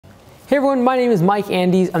Hey everyone, my name is Mike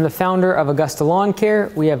Andes. I'm the founder of Augusta Lawn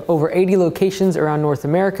Care. We have over 80 locations around North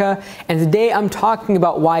America, and today I'm talking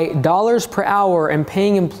about why dollars per hour and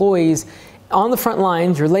paying employees on the front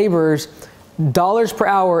lines, your laborers, dollars per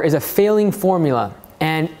hour is a failing formula.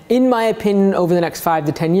 And in my opinion, over the next 5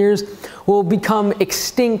 to 10 years, will become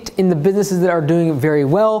extinct in the businesses that are doing very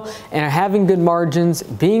well and are having good margins,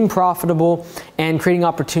 being profitable, and creating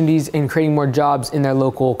opportunities and creating more jobs in their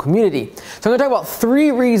local community. So I'm gonna talk about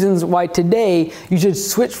 3 reasons why today you should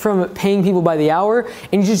switch from paying people by the hour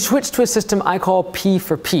and you should switch to a system I call P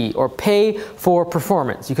for P, or pay for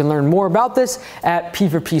performance. You can learn more about this at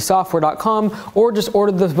p4psoftware.com, or just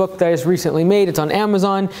order this book that I just recently made. It's on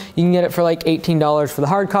Amazon. You can get it for like $18 for the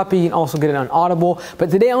hard copy. You can also get it on Audible.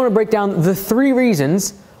 But today I want to break down the 3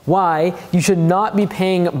 reasons why you should not be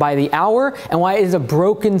paying by the hour and why it is a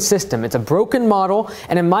broken system. It's a broken model,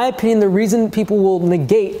 and in my opinion, the reason people will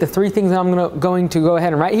negate the 3 things that I'm going to go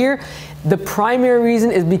ahead and write here, the primary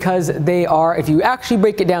reason is because they are, if you actually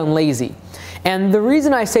break it down, lazy. And the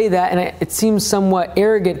reason I say that, and it seems somewhat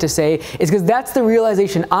arrogant to say, is because that's the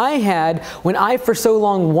realization I had when I for so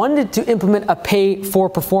long wanted to implement a pay for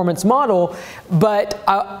performance model, but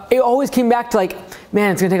it always came back to like,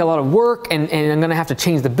 man, it's gonna take a lot of work, and I'm gonna have to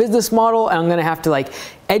change the business model, and I'm gonna have to like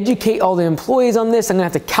educate all the employees on this, I'm gonna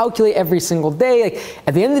have to calculate every single day. Like,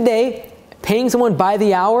 at the end of the day, paying someone by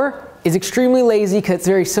the hour is extremely lazy because it's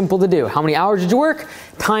very simple to do. How many hours did you work?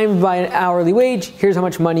 Timed by an hourly wage, here's how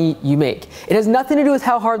much money you make. It has nothing to do with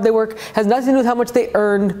how hard they work, has nothing to do with how much they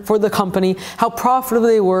earned for the company, how profitable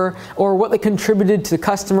they were, or what they contributed to the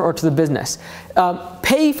customer or to the business.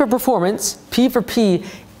 Pay for performance, P for P,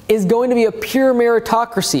 is going to be a pure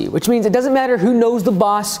meritocracy, which means it doesn't matter who knows the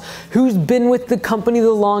boss, who's been with the company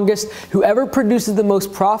the longest, whoever produces the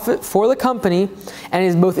most profit for the company and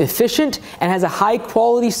is both efficient and has a high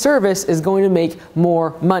quality service is going to make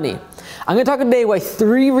more money. I'm going to talk today why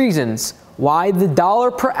 3 reasons why the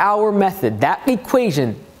dollar per hour method, that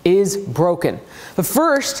equation, is broken. The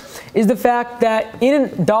first is the fact that in a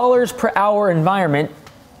dollars per hour environment,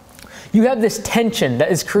 you have this tension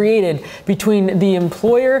that is created between the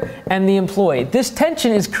employer and the employee. This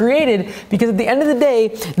tension is created because at the end of the day,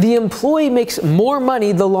 the employee makes more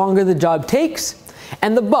money the longer the job takes,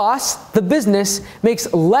 and the boss, the business,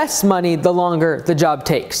 makes less money the longer the job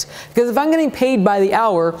takes. Because if I'm getting paid by the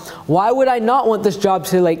hour, why would I not want this job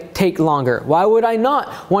to like take longer? Why would I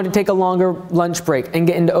not want to take a longer lunch break and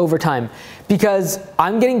get into overtime? Because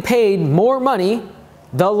I'm getting paid more money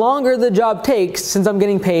the longer the job takes, since I'm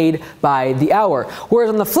getting paid by the hour. Whereas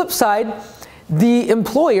on the flip side, the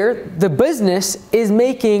employer, the business, is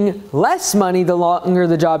making less money the longer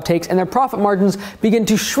the job takes, and their profit margins begin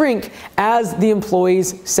to shrink as the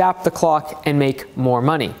employees sap the clock and make more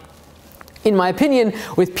money. In my opinion,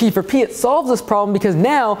 with P for P, it solves this problem because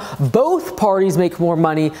now both parties make more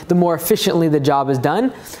money the more efficiently the job is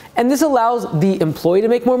done. And this allows the employee to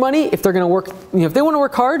make more money. If they're going to work, if they want to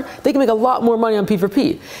work hard, they can make a lot more money on P for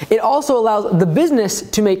P. It also allows the business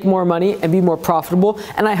to make more money and be more profitable.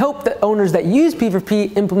 And I hope that owners that use P for P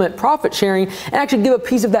implement profit sharing and actually give a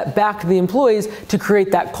piece of that back to the employees to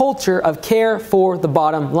create that culture of care for the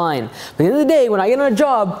bottom line. But at the end of the day, when I get on a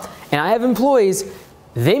job and I have employees,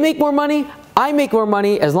 they make more money, I make more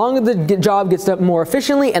money as long as the job gets done more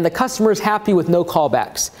efficiently and the customer is happy with no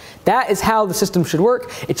callbacks. That is how the system should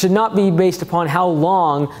work. It should not be based upon how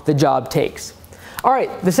long the job takes. All right,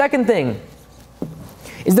 the second thing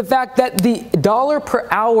is the fact that the dollar per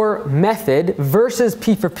hour method versus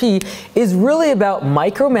P for P is really about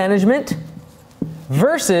micromanagement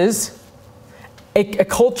versus a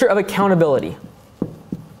culture of accountability.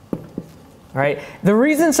 All right. The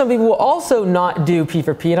reason some people will also not do P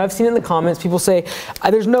for P, and I've seen in the comments, people say,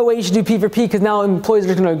 there's no way you should do P for P because now employees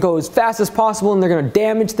are going to go as fast as possible and they're going to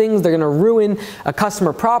damage things, they're going to ruin a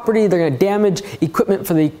customer property, they're going to damage equipment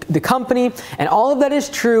for the company, and all of that is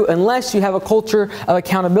true unless you have a culture of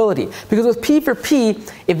accountability. Because with P for P,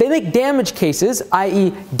 if they make damage cases,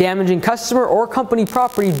 i.e. damaging customer or company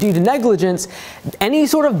property due to negligence, any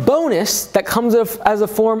sort of bonus that comes as a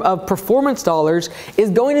form of performance dollars is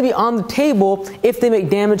going to be on the table if they make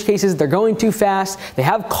damage cases, they're going too fast, they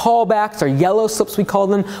have callbacks or yellow slips we call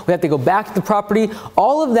them, we have to go back to the property.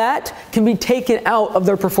 All of that can be taken out of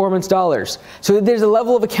their performance dollars. So there's a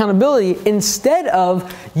level of accountability instead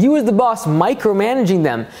of you as the boss micromanaging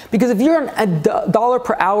them. Because if you're on a dollar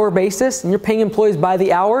per hour basis and you're paying employees by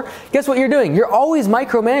the hour, guess what you're doing? You're always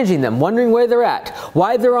micromanaging them, wondering where they're at,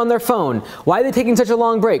 why they're on their phone, why they're taking such a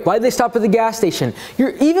long break, why they stop at the gas station.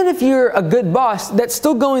 Even if you're a good boss, that's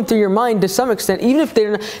still going through your mind to some extent, even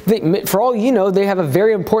if for all you know, they have a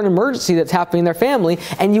very important emergency that's happening in their family,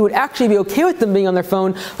 and you would actually be okay with them being on their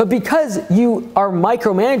phone, but because you are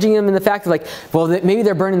micromanaging them in the fact that, like, well, maybe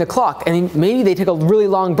they're burning the clock, and maybe they took a really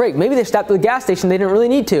long break, maybe they stopped at the gas station, they didn't really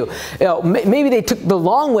need to. Maybe they took the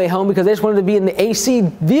long way home because they just wanted to be in the AC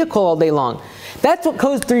vehicle all day long. That's what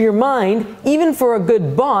goes through your mind, even for a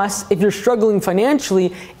good boss, if you're struggling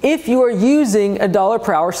financially, if you are using a dollar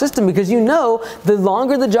per hour system, because you know the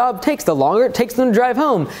longer the job takes, the longer it takes them to drive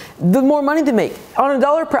home, the more money to make. On a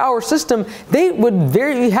dollar per hour system, they would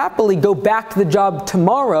very happily go back to the job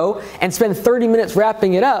tomorrow and spend 30 minutes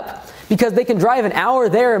wrapping it up, because they can drive an hour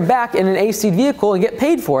there and back in an AC vehicle and get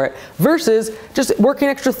paid for it, versus just working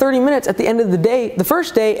an extra 30 minutes at the end of the day, the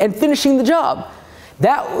first day, and finishing the job.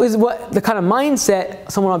 That is what the kind of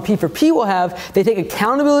mindset someone on P4P will have. They take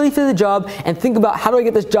accountability for the job and think about, how do I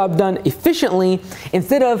get this job done efficiently,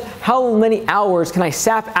 instead of how many hours can I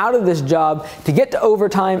sap out of this job to get to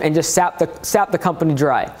overtime and just sap the company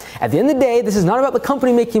dry. At the end of the day, this is not about the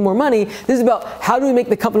company making more money. This is about how do we make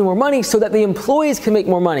the company more money so that the employees can make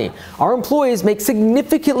more money. Our employees make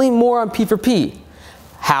significantly more on P4P.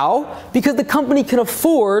 How? Because the company can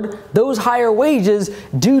afford those higher wages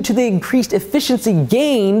due to the increased efficiency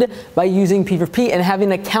gained by using P4P and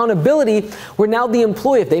having accountability, where now the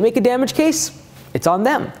employee, if they make a damage case, it's on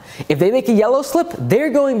them. If they make a yellow slip,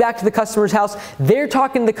 they're going back to the customer's house, they're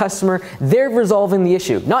talking to the customer, they're resolving the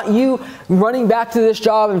issue. Not you running back to this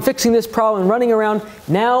job and fixing this problem and running around.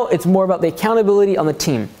 Now it's more about the accountability on the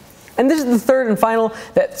team. And this is the third and final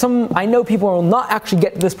that I know people will not actually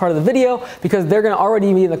get to this part of the video, because they're going to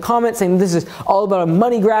already be in the comments saying this is all about a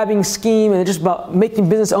money grabbing scheme and it's just about making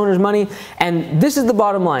business owners money. And this is the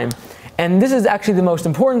bottom line. And this is actually the most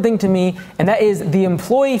important thing to me, and that is the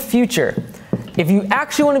employee future. If you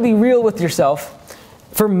actually want to be real with yourself,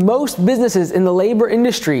 for most businesses in the labor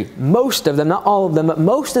industry, most of them, not all of them, but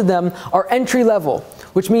most of them are entry level,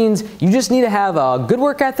 which means you just need to have a good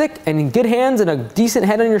work ethic and good hands and a decent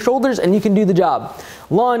head on your shoulders, and you can do the job.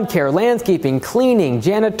 Lawn care, landscaping, cleaning,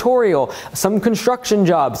 janitorial, some construction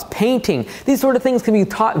jobs, painting, these sort of things can be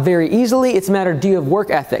taught very easily. It's a matter of, do you have work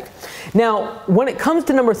ethic? Now, when it comes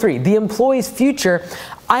to number 3, the employee's future,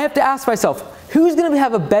 I have to ask myself, who's going to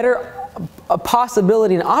have a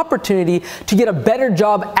possibility, an opportunity to get a better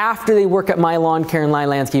job after they work at my lawn care and my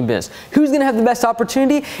landscape business? Who's going to have the best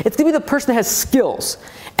opportunity? It's going to be the person that has skills.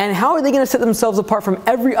 And how are they going to set themselves apart from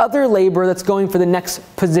every other laborer that's going for the next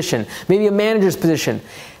position, maybe a manager's position?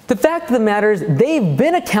 The fact of the matter is, they've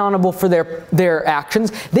been accountable for their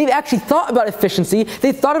actions. They've actually thought about efficiency.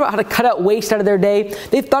 They've thought about how to cut out waste out of their day.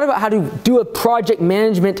 They've thought about how to do a project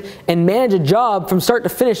management and manage a job from start to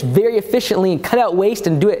finish very efficiently and cut out waste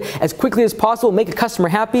and do it as quickly as possible, make a customer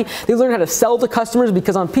happy. They learn how to sell to customers,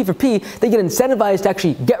 because on P4P, they get incentivized to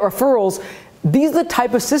actually get referrals. These are the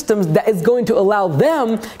type of systems that is going to allow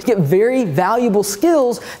them to get very valuable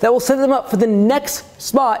skills that will set them up for the next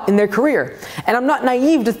spot in their career. And I'm not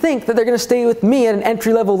naive to think that they're going to stay with me at an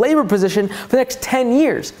entry-level labor position for the next 10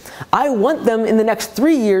 years. I want them in the next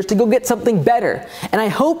 3 years to go get something better. And I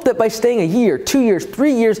hope that by staying a year, 2 years,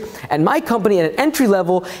 3 years at my company at an entry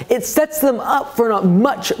level, it sets them up for a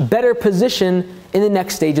much better position in the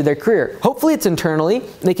next stage of their career. Hopefully it's internally,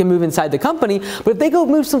 they can move inside the company, but if they go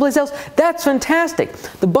move someplace else, that's fantastic.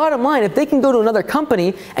 The bottom line, if they can go to another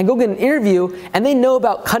company and go get an interview and they know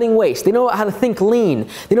about cutting waste, they know how to think lean,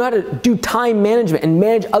 they know how to do time management and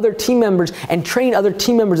manage other team members and train other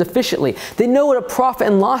team members efficiently. They know what a profit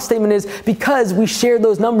and loss statement is, because we share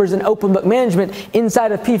those numbers in open book management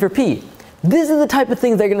inside of P4P. This is the type of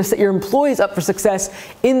things that are going to set your employees up for success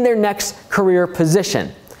in their next career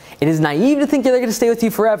position. It is naive to think they're going to stay with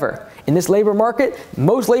you forever. In this labor market,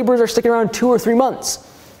 most laborers are sticking around 2 or 3 months.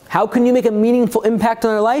 How can you make a meaningful impact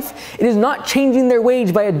on their life? It is not changing their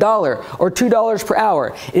wage by $1 or $2 per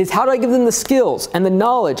hour. It is, how do I give them the skills and the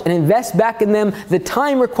knowledge and invest back in them the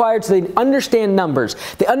time required so they understand numbers.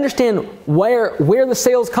 They understand where the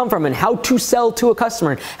sales come from and how to sell to a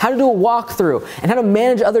customer, and how to do a walkthrough, and how to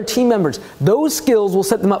manage other team members. Those skills will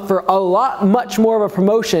set them up for much more of a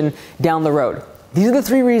promotion down the road. These are the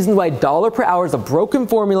 3 reasons why dollar per hour is a broken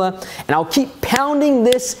formula, and I'll keep pounding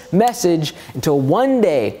this message until one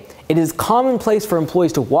day it is commonplace for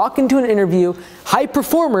employees to walk into an interview. High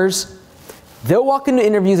performers, they'll walk into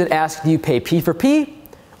interviews and ask, do you pay P4P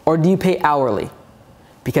or do you pay hourly?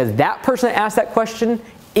 Because that person that asked that question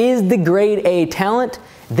is the grade A talent.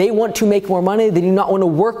 They want to make more money. They do not want to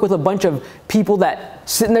work with a bunch of people that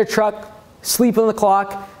sit in their truck, sleep on the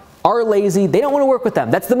clock, are lazy. They don't want to work with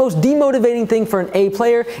them. That's the most demotivating thing for an A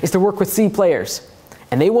player, is to work with C players.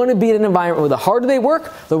 And they want to be in an environment where the harder they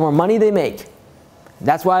work, the more money they make.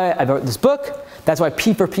 That's why I wrote this book. That's why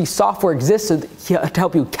P4P software exists, to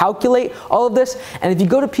help you calculate all of this. And if you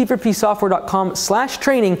go to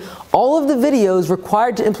p4psoftware.com/training, all of the videos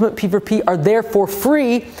required to implement P4P are there for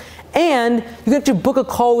free. And you get to book a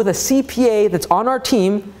call with a CPA that's on our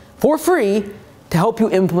team for free to help you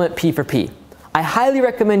implement P4P. I highly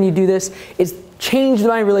recommend you do this. It's changed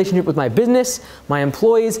my relationship with my business, my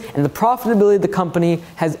employees, and the profitability of the company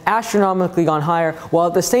has astronomically gone higher, while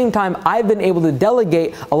at the same time I've been able to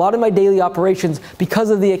delegate a lot of my daily operations because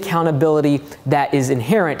of the accountability that is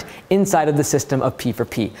inherent inside of the system of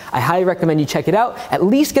P4P. I highly recommend you check it out. At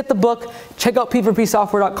least get the book. Check out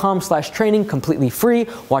p4psoftware.com/training, completely free.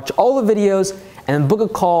 Watch all the videos and then book a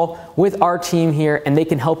call with our team here, and they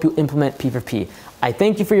can help you implement P4P. I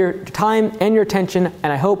thank you for your time and your attention,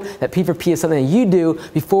 and I hope that P4P is something that you do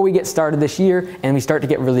before we get started this year and we start to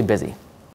get really busy.